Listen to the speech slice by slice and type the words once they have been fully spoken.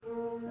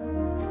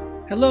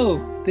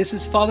Hello, this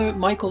is Father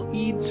Michael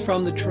Eads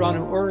from the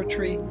Toronto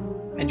Oratory,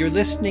 and you're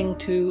listening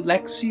to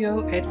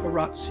Lectio et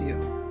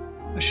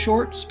Oratio, a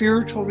short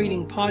spiritual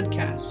reading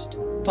podcast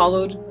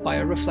followed by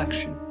a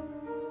reflection.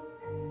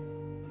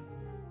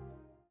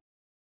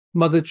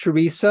 Mother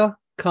Teresa,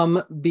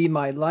 Come Be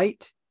My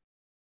Light.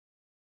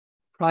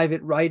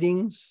 Private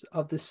Writings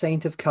of the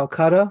Saint of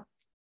Calcutta.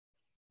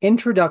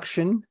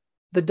 Introduction,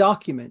 The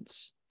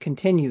Documents,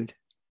 continued.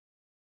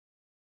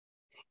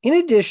 In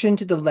addition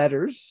to the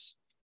letters,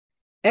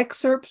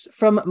 excerpts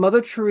from Mother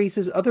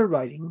Teresa's other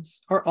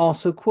writings are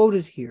also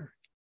quoted here.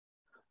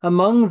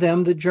 Among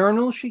them, the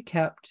journal she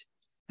kept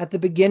at the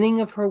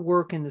beginning of her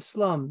work in the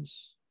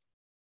slums,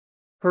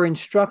 her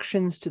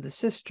instructions to the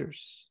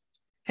sisters,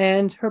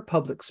 and her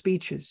public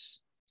speeches.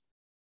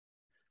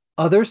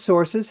 Other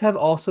sources have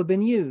also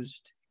been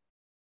used.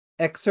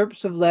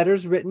 Excerpts of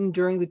letters written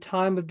during the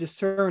time of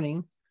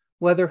discerning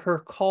whether her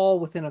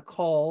call within a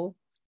call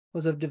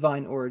was of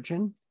divine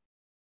origin,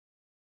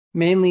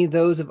 mainly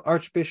those of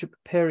Archbishop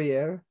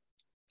Perrier,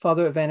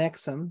 Father Van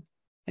Exum,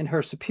 and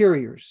her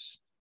superiors.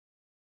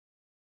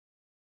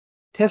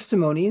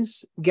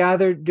 Testimonies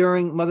gathered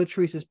during Mother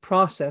Teresa's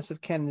process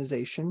of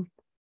canonization,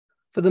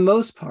 for the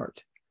most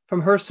part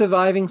from her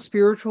surviving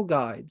spiritual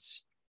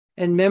guides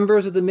and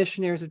members of the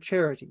Missionaries of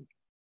Charity,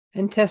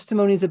 and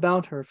testimonies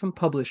about her from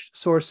published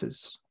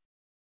sources.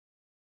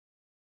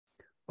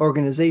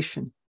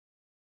 Organization.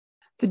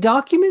 The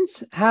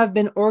documents have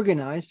been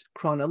organized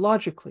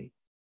chronologically.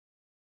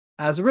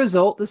 As a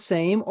result, the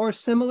same or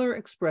similar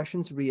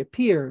expressions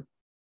reappear,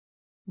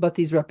 but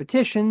these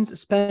repetitions,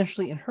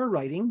 especially in her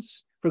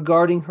writings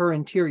regarding her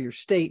interior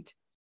state,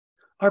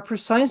 are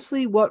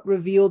precisely what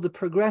reveal the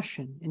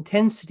progression,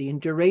 intensity, and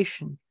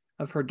duration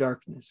of her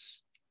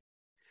darkness.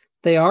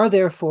 They are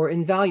therefore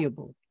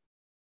invaluable.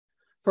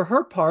 For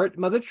her part,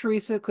 Mother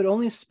Teresa could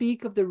only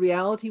speak of the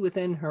reality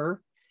within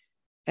her,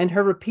 and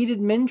her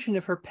repeated mention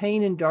of her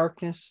pain and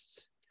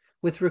darkness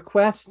with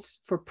requests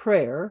for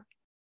prayer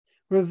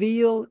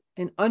reveal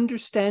an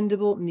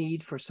understandable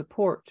need for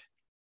support.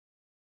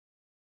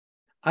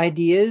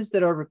 Ideas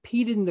that are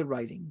repeated in the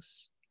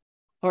writings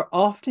are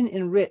often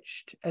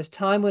enriched as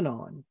time went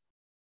on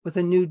with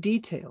a new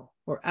detail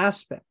or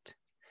aspect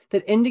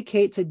that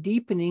indicates a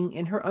deepening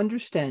in her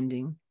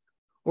understanding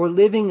or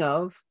living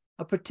of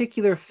a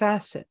particular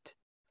facet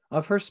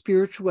of her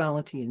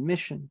spirituality and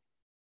mission.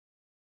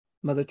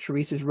 Mother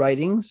Teresa's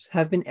writings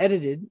have been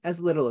edited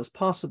as little as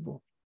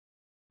possible.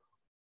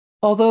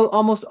 Although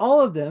almost all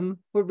of them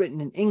were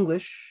written in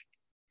English,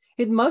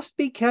 it must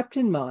be kept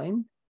in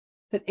mind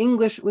that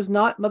English was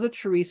not Mother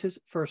Teresa's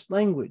first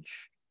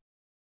language.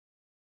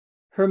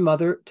 Her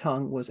mother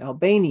tongue was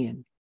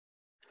Albanian.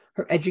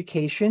 Her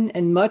education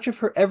and much of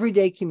her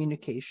everyday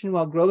communication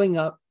while growing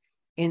up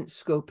in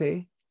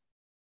Skopje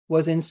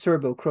was in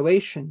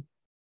Serbo-Croatian.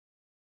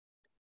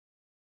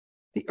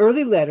 The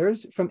early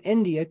letters from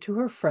India to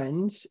her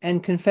friends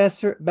and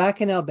confessor back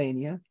in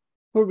Albania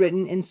were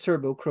written in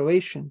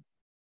Serbo-Croatian.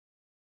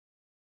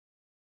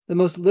 The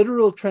most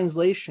literal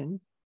translation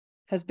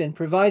has been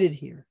provided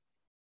here.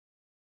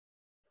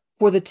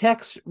 For the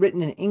texts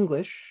written in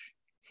English,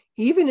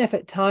 even if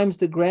at times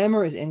the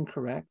grammar is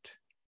incorrect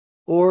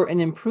or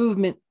an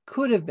improvement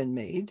could have been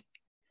made,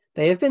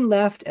 they have been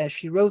left as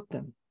she wrote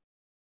them.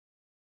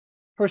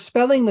 Her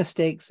spelling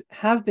mistakes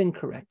have been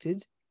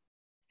corrected,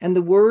 and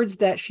the words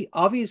that she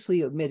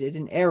obviously omitted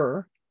in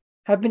error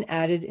have been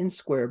added in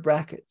square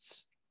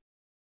brackets.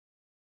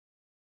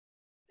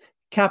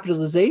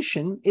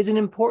 Capitalization is an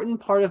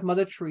important part of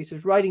Mother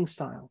Teresa's writing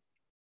style.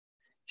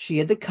 She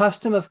had the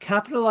custom of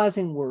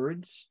capitalizing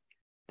words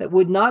that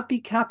would not be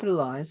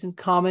capitalized in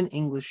common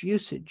English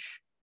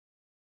usage.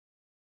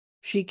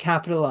 She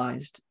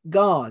capitalized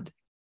God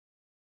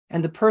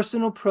and the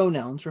personal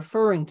pronouns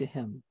referring to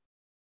him.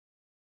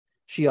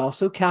 She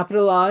also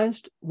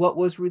capitalized what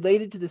was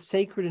related to the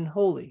sacred and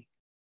holy,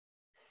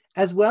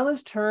 as well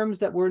as terms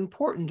that were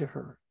important to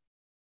her,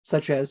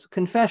 such as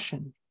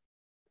confession,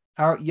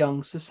 our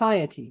young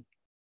society,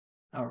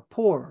 our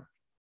poor,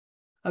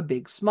 a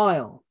big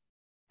smile,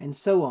 and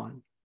so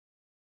on.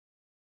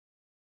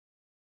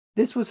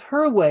 This was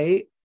her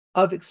way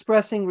of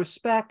expressing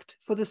respect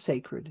for the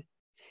sacred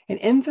and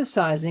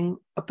emphasizing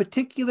a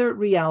particular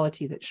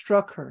reality that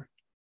struck her.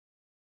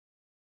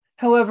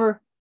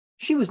 However,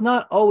 she was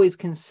not always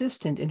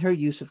consistent in her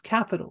use of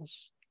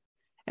capitals,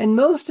 and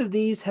most of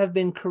these have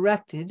been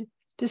corrected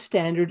to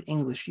standard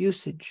English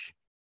usage.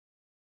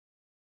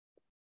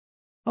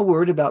 A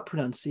word about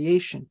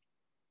pronunciation.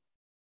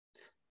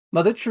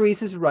 Mother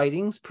Teresa's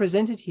writings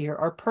presented here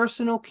are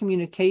personal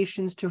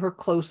communications to her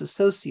close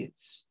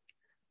associates,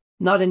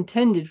 not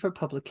intended for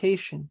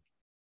publication.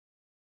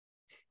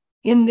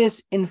 In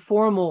this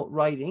informal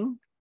writing,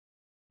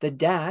 the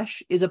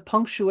dash is a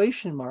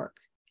punctuation mark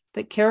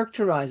that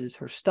characterizes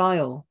her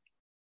style.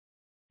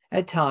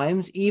 At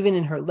times, even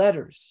in her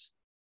letters,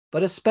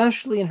 but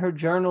especially in her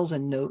journals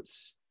and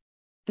notes,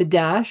 the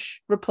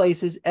dash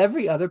replaces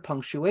every other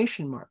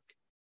punctuation mark.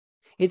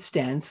 It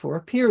stands for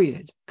a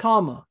period,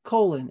 comma,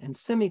 colon, and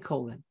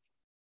semicolon.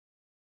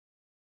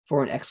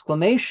 for an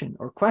exclamation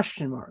or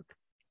question mark,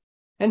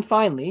 and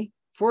finally,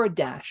 for a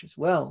dash as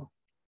well.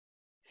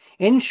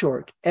 In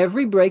short,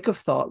 every break of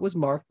thought was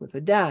marked with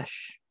a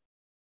dash.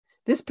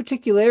 This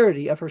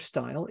particularity of her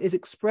style is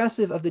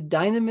expressive of the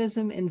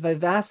dynamism and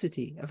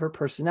vivacity of her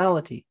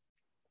personality,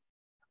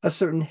 a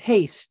certain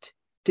haste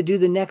to do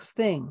the next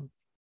thing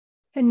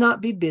and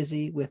not be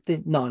busy with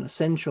the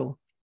non-essential.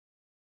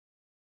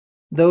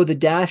 Though the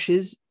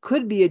dashes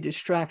could be a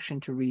distraction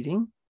to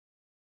reading,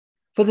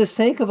 for the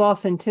sake of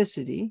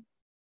authenticity,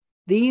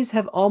 these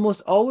have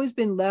almost always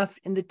been left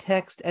in the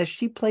text as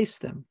she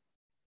placed them.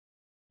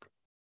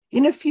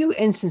 In a few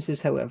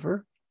instances,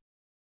 however,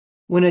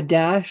 when a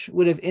dash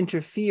would have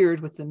interfered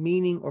with the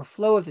meaning or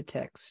flow of the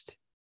text,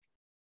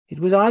 it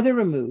was either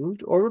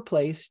removed or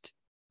replaced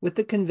with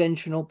the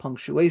conventional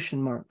punctuation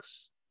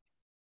marks.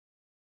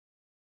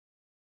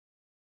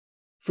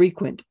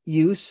 Frequent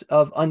use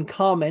of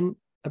uncommon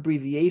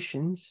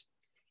abbreviations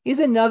is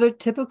another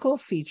typical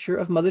feature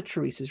of Mother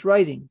Teresa's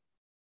writing,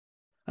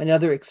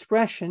 another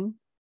expression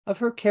of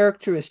her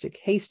characteristic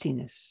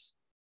hastiness.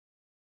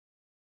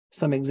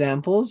 Some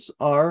examples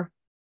are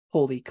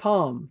Holy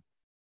Calm,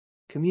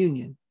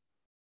 Communion,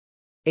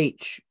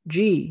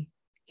 H.G.,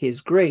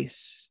 His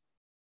Grace,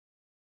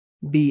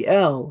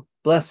 B.L.,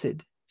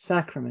 Blessed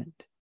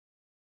Sacrament,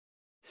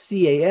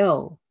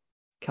 C.A.L.,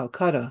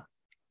 Calcutta,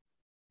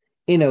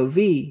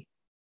 N.O.V.,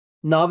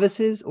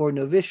 Novices or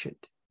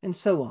Novitiate, and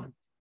so on.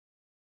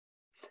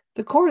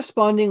 The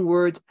corresponding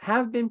words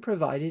have been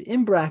provided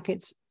in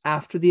brackets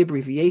after the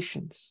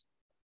abbreviations.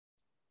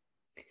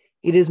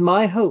 It is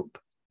my hope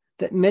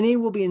that many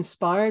will be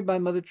inspired by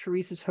Mother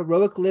Teresa's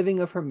heroic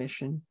living of her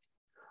mission,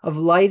 of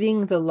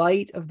lighting the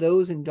light of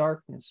those in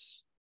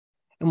darkness,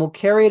 and will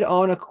carry it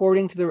on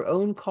according to their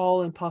own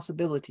call and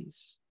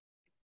possibilities.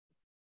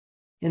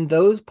 In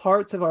those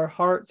parts of our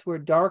hearts where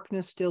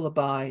darkness still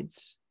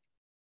abides,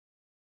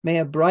 may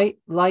a bright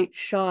light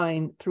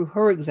shine through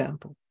her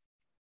example,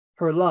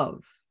 her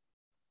love,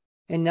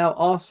 and now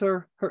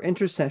also her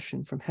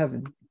intercession from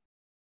heaven.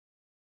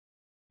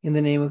 In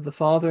the name of the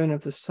Father, and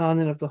of the Son,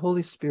 and of the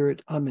Holy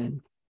Spirit.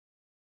 Amen.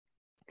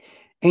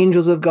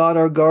 Angels of God,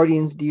 our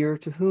guardians dear,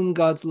 to whom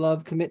God's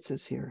love commits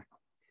us here,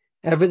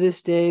 ever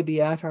this day be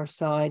at our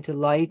side to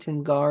light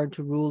and guard,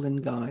 to rule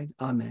and guide.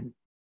 Amen.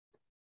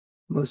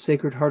 Most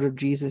Sacred Heart of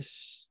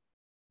Jesus,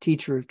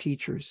 Teacher of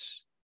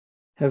teachers,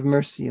 have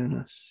mercy on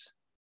us.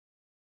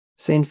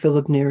 Saint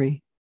Philip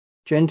Neri,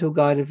 gentle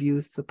guide of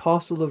youth,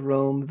 apostle of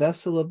Rome,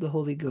 vessel of the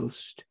Holy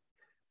Ghost,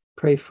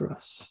 pray for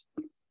us.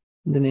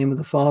 In the name of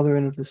the Father,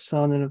 and of the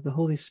Son, and of the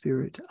Holy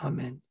Spirit.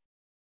 Amen.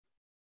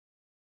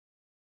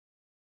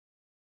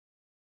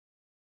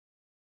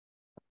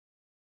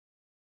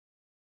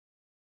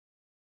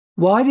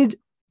 Why did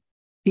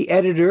the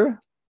editor,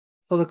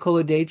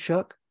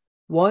 Folokolodechuk,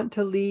 want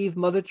to leave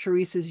Mother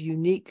Teresa's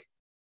unique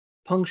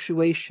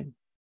punctuation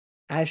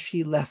as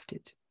she left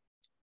it,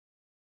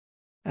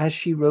 as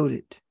she wrote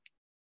it?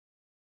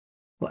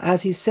 Well,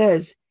 as he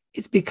says,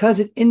 it's because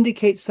it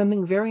indicates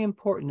something very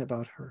important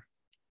about her.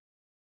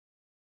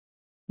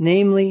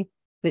 Namely,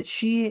 that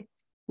she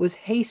was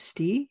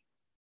hasty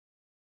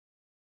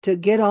to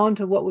get on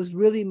to what was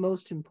really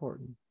most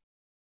important.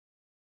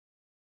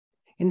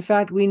 In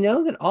fact, we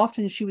know that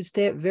often she would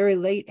stay up very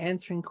late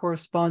answering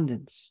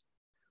correspondence.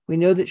 We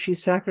know that she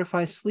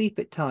sacrificed sleep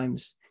at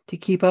times to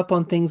keep up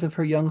on things of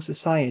her young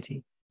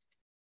society.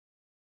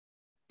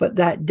 But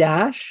that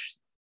dash,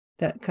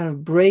 that kind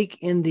of break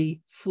in the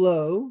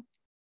flow,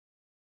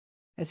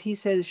 as he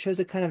says, shows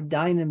a kind of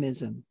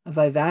dynamism, a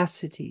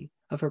vivacity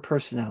of her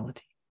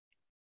personality.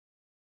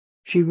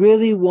 She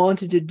really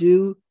wanted to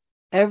do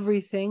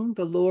everything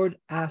the Lord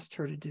asked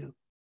her to do.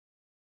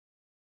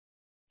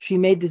 She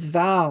made this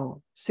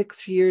vow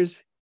 6 years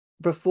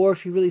before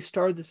she really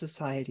started the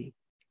society,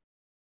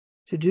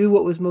 to do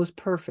what was most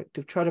perfect,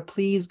 to try to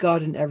please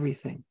God in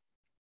everything.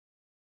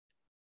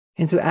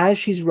 And so as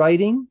she's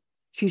writing,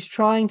 she's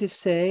trying to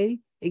say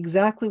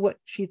exactly what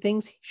she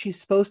thinks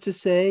she's supposed to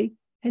say,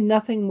 and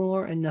nothing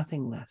more and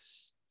nothing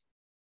less.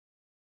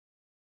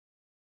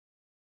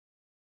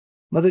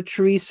 Mother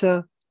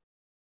Teresa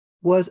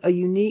was a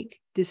unique,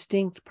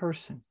 distinct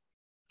person,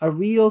 a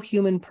real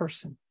human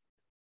person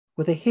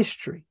with a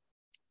history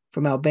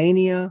from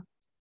Albania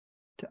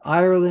to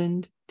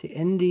Ireland to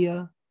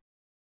India,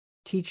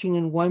 teaching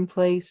in one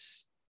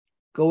place,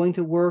 going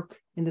to work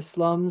in the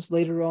slums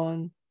later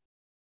on,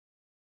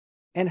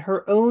 and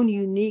her own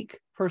unique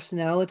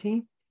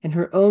personality and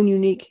her own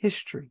unique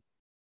history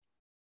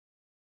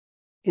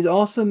is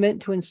also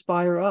meant to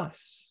inspire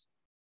us,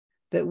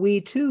 that we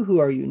too who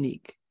are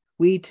unique,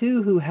 we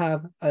too who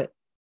have a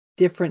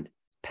different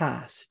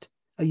past,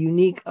 a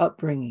unique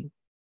upbringing,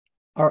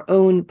 our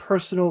own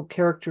personal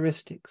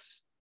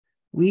characteristics,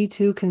 we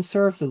too can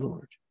serve the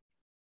Lord.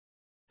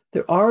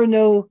 There are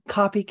no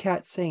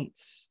copycat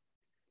saints.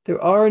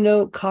 There are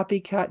no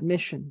copycat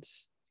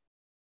missions.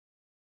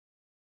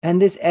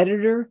 And this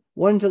editor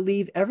wanted to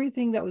leave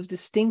everything that was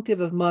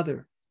distinctive of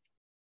Mother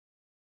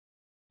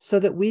so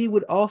that we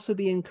would also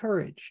be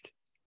encouraged,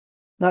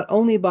 not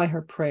only by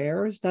her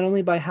prayers, not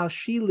only by how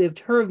she lived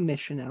her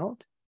mission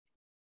out,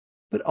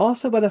 but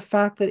also by the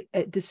fact that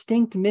a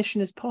distinct mission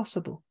is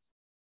possible.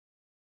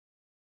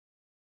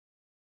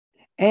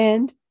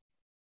 And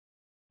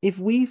if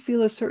we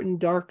feel a certain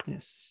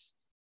darkness,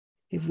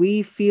 if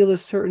we feel a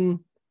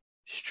certain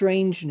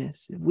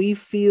strangeness, if we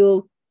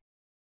feel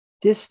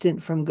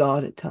distant from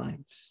God at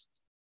times,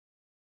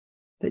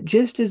 that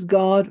just as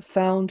God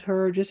found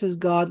her, just as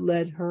God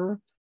led her,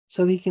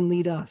 so he can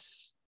lead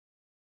us.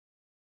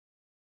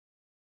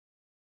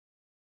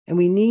 And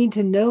we need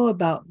to know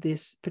about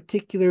this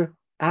particular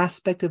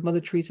aspect of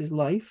Mother Teresa's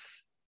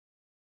life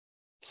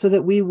so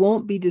that we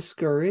won't be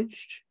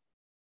discouraged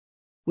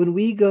when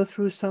we go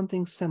through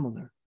something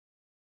similar.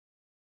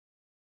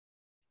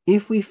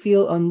 If we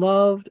feel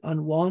unloved,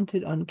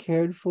 unwanted,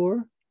 uncared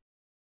for,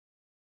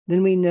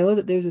 then we know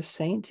that there's a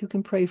saint who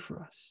can pray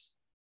for us.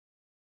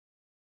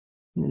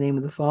 In the name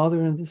of the Father,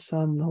 and of the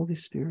Son, and the Holy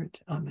Spirit.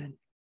 Amen.